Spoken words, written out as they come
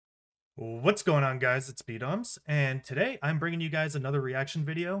What's going on, guys? It's BDums, and today I'm bringing you guys another reaction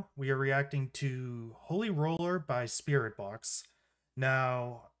video. We are reacting to Holy Roller by Spiritbox.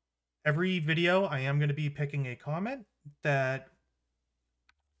 Now, every video I am going to be picking a comment that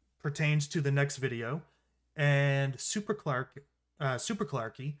pertains to the next video, and Super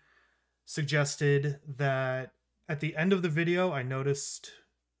Clarky suggested that at the end of the video I noticed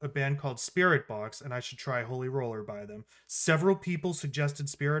a band called Spiritbox, and I should try Holy Roller by them. Several people suggested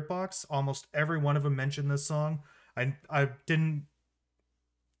Spiritbox. Almost every one of them mentioned this song. I didn't...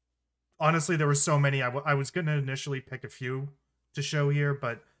 Honestly, there were so many. I was going to initially pick a few to show here,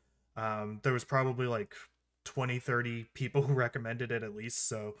 but there was probably like 20, 30 people who recommended it at least.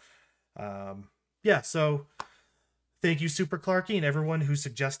 So, yeah, so thank you, Super Clarky, and everyone who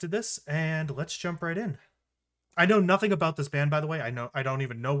suggested this, and let's jump right in. I know nothing about this band, by the way. I don't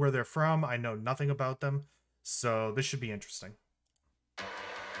even know where they're from. I know nothing about them. So this should be interesting.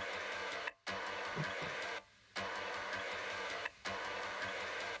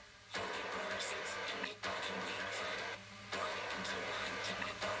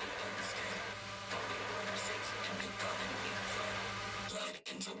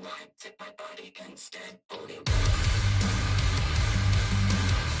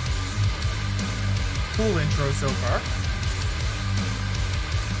 Cool intro so far.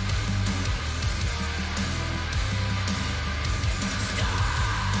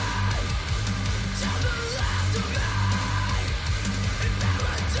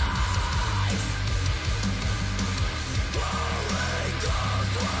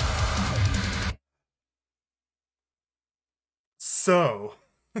 So,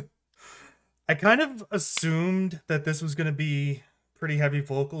 I kind of assumed that this was going to be pretty heavy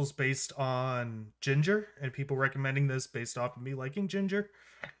vocals based on Ginger, and people recommending this based off of me liking Ginger.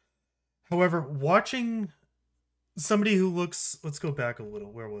 However, watching somebody who looks... Let's go back a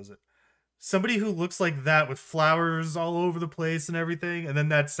little. Where was it? Somebody who looks like that with flowers all over the place and everything, and then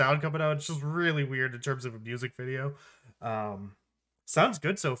that sound coming out, it's just really weird in terms of a music video. Sounds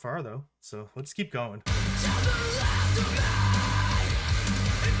good so far, though, so let's keep going.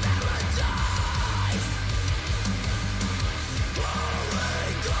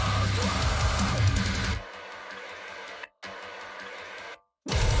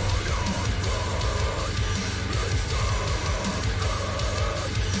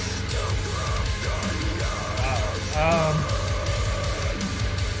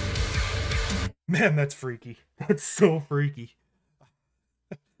 Man, that's freaky. That's so freaky.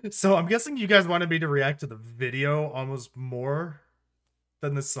 So I'm guessing you guys wanted me to react to the video almost more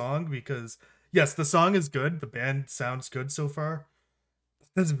than the song, because yes, the song is good. The band sounds good so far.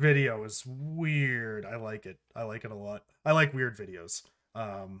 This video is weird. I like it. I like it a lot. I like weird videos.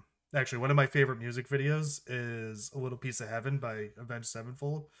 Actually, one of my favorite music videos is A Little Piece of Heaven by Avenged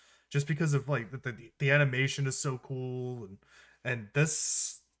Sevenfold, just because of like the animation is so cool, and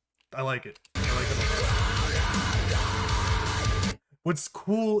this... I like it. I like it a lot. What's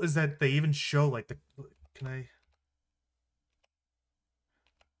cool is that they even show like the... Can I...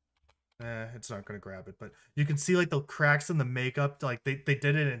 it's not gonna grab it, but you can see like the cracks in the makeup. Like they did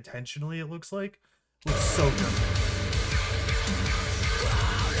it intentionally, it looks like. Looks so good.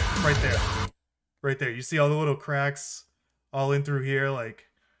 Right there. Right there. You see all the little cracks all in through here. Like,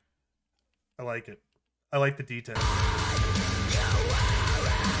 I like it. I like the detail.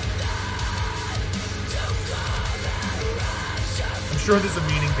 I'm sure there's a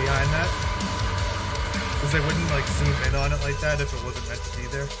meaning behind that, because they wouldn't like zoom in on it like that if it wasn't meant to be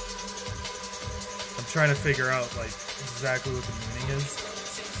there. I'm trying to figure out like exactly what the meaning is.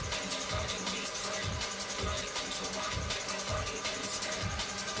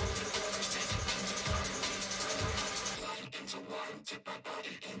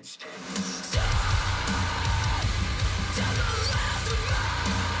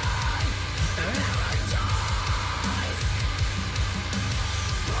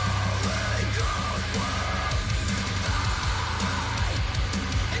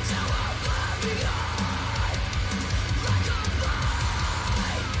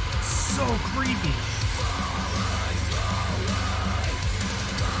 So creepy.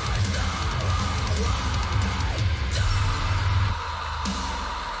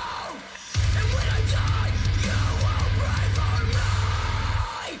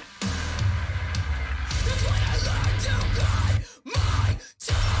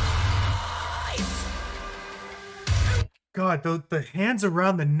 God, the hands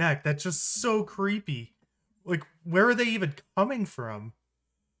around the neck, that's just so creepy. Like, where are they even coming from?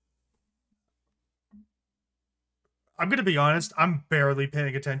 I'm gonna be honest, I'm barely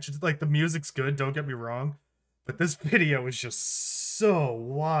paying attention. Like, the music's good, don't get me wrong, but this video is just so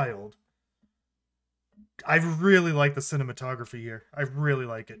wild. I really like the cinematography here. I really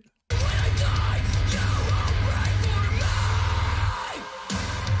like it.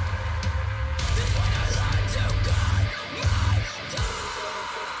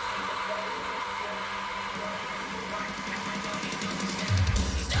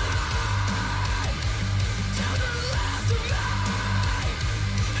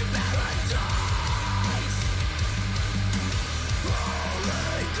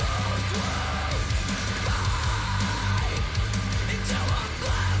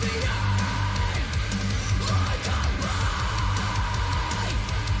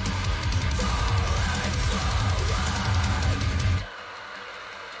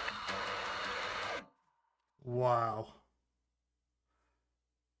 Wow.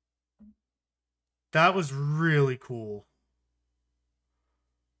 That was really cool.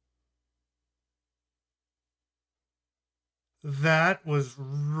 That was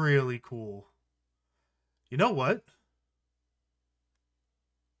really cool. You know what?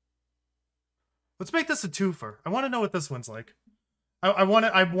 Let's make this a twofer. I want to know what this one's like. I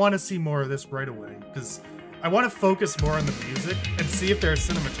want to see more of this right away because I want to focus more on the music and see if their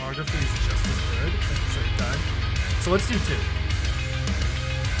cinematography is just as good at the same time. So let's do two.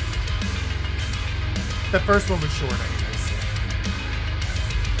 That first one was short, anyways. So.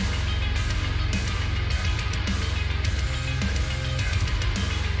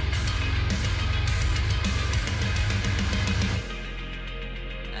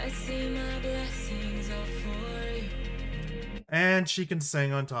 I see my blessings are for you. And she can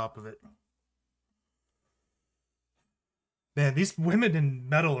sing on top of it. Man, these women in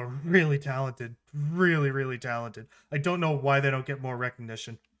metal are really talented. Really, really talented. I don't know why they don't get more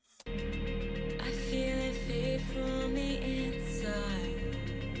recognition. I feel it fade from the inside.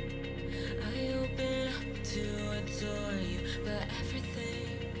 I open up to adore you, but everything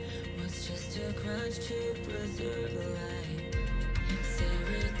was just a crutch to preserve a life.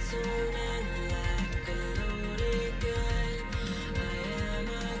 Serotonin like a loaded gun. I am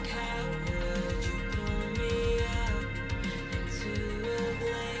a coward. You pull me out into a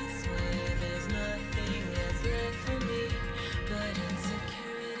place where there's nothing that's left for me but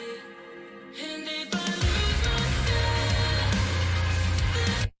insecurity. And if I lose myself,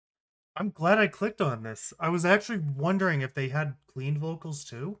 I'm glad I clicked on this. I was actually wondering if they had clean vocals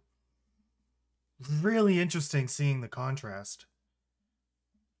too. Really interesting seeing the contrast.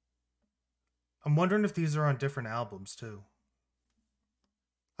 I'm wondering if these are on different albums too.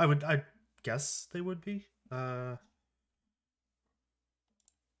 I guess they would be. When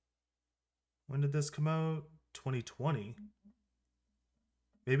did this come out? 2020.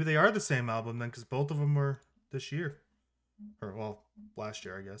 Maybe they are the same album then, because both of them were this year. Or, well, last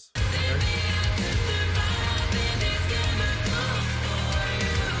year, I guess. Okay.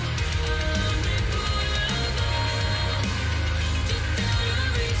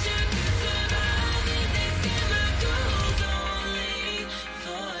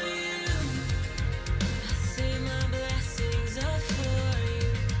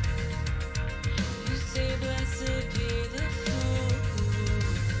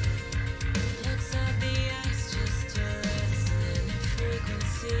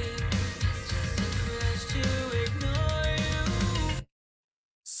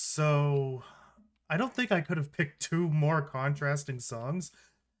 So, I don't think I could have picked two more contrasting songs.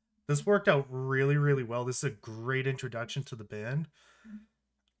 This worked out really, really well. This is a great introduction to the band.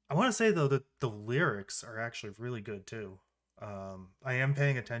 I want to say, though, that the lyrics are actually really good, too. I am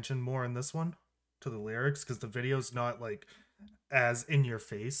paying attention more in this one to the lyrics because the video's not, like, as in your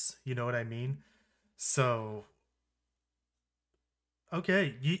face. You know what I mean? So,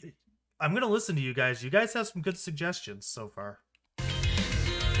 okay. I'm going to listen to you guys. You guys have some good suggestions so far.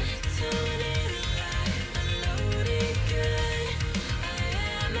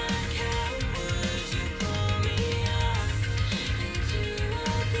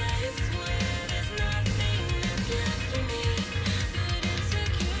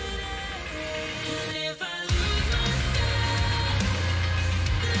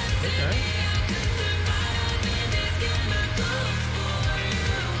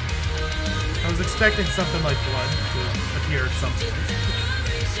 I was expecting something like Blood to appear at some point.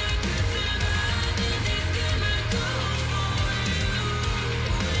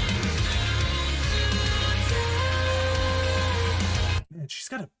 Man, she's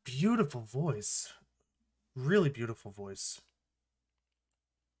got a beautiful voice. Really beautiful voice.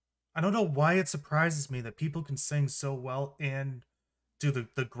 I don't know why it surprises me that people can sing so well and do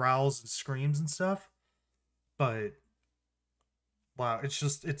the growls and screams and stuff. But wow,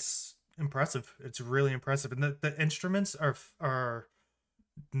 it's impressive. It's really impressive. And the instruments are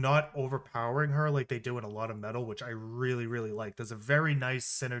not overpowering her like they do in a lot of metal, which I really, really like. There's a very nice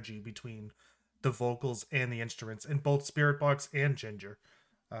synergy between the vocals and the instruments in both Spiritbox and Ginger.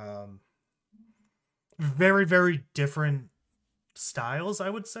 Um, very, very different styles, I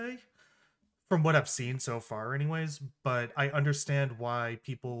would say, from what I've seen so far, anyways. But I understand why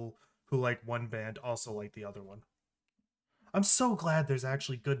people who like one band also like the other one. I'm so glad there's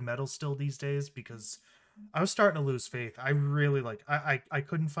actually good metal still these days because I was starting to lose faith. I really like I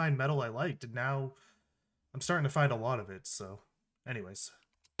couldn't find metal I liked, and now I'm starting to find a lot of it. So, anyways.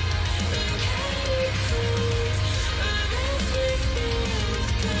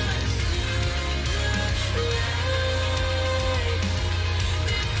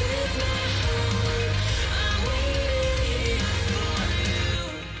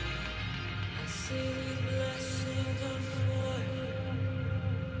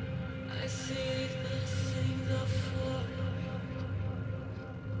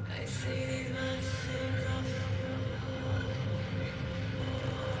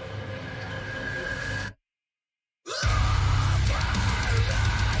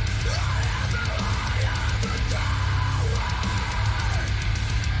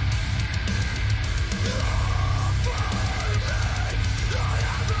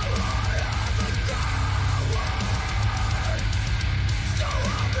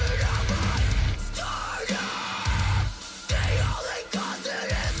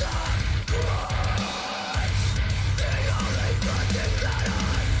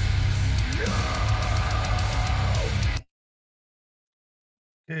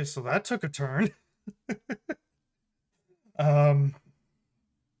 Okay, so that took a turn. um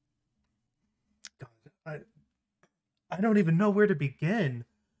God, I don't even know where to begin.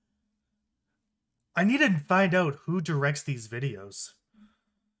 I need to find out who directs these videos.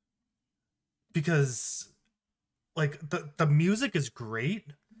 Because like the music is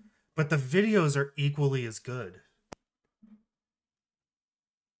great, but the videos are equally as good.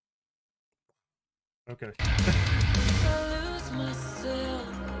 Okay. If I lose myself,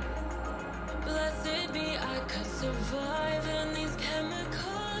 blessed be I could survive in these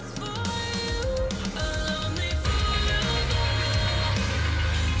chemicals for you. A lonely forever.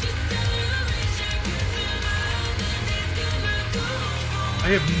 Just celebration could survive in these chemicals for I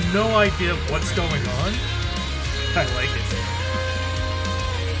have no idea what's going on. I like it.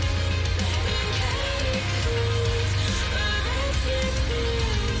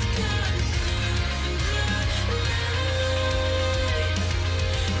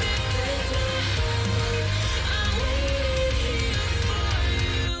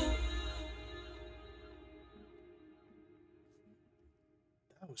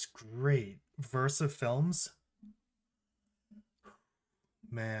 That was great. Versa Films.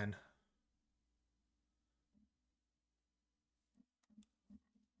 Man.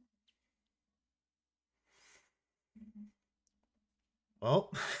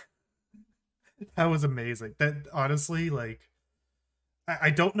 Well, that was amazing. That honestly, like, I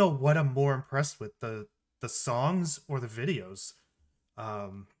don't know what I'm more impressed with, the songs or the videos.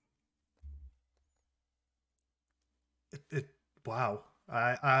 Um, it wow.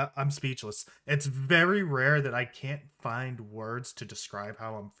 I'm speechless. It's very rare that I can't find words to describe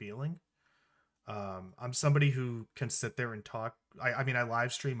how I'm feeling. I'm somebody who can sit there and talk. I mean, I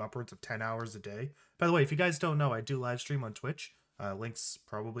live stream upwards of 10 hours a day. By the way, if you guys don't know, I do live stream on Twitch. Links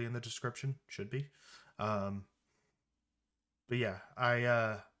probably in the description, should be. Um, but yeah,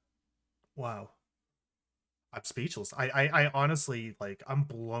 wow, I'm speechless. I honestly, like, I'm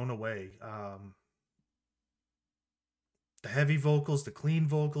blown away. The heavy vocals, the clean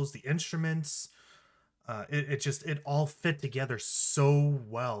vocals, the instruments, it all fit together so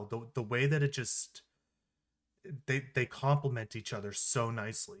well. The way that it just they complement each other so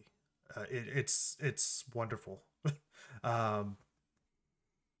nicely. It's wonderful. um,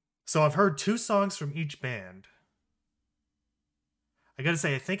 so I've heard two songs from each band. I gotta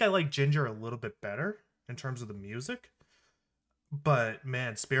say, I think I like Ginger a little bit better in terms of the music. But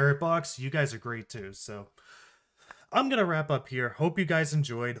man, Spiritbox, you guys are great too. So I'm going to wrap up here. Hope you guys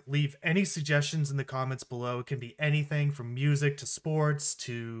enjoyed. Leave any suggestions in the comments below. It can be anything from music to sports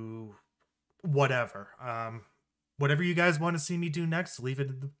to whatever. Whatever you guys want to see me do next, leave it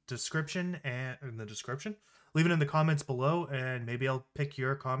in the description Leave it in the comments below, and maybe I'll pick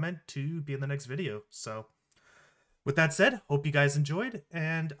your comment to be in the next video. So with that said, hope you guys enjoyed,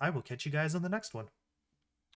 and I will catch you guys on the next one.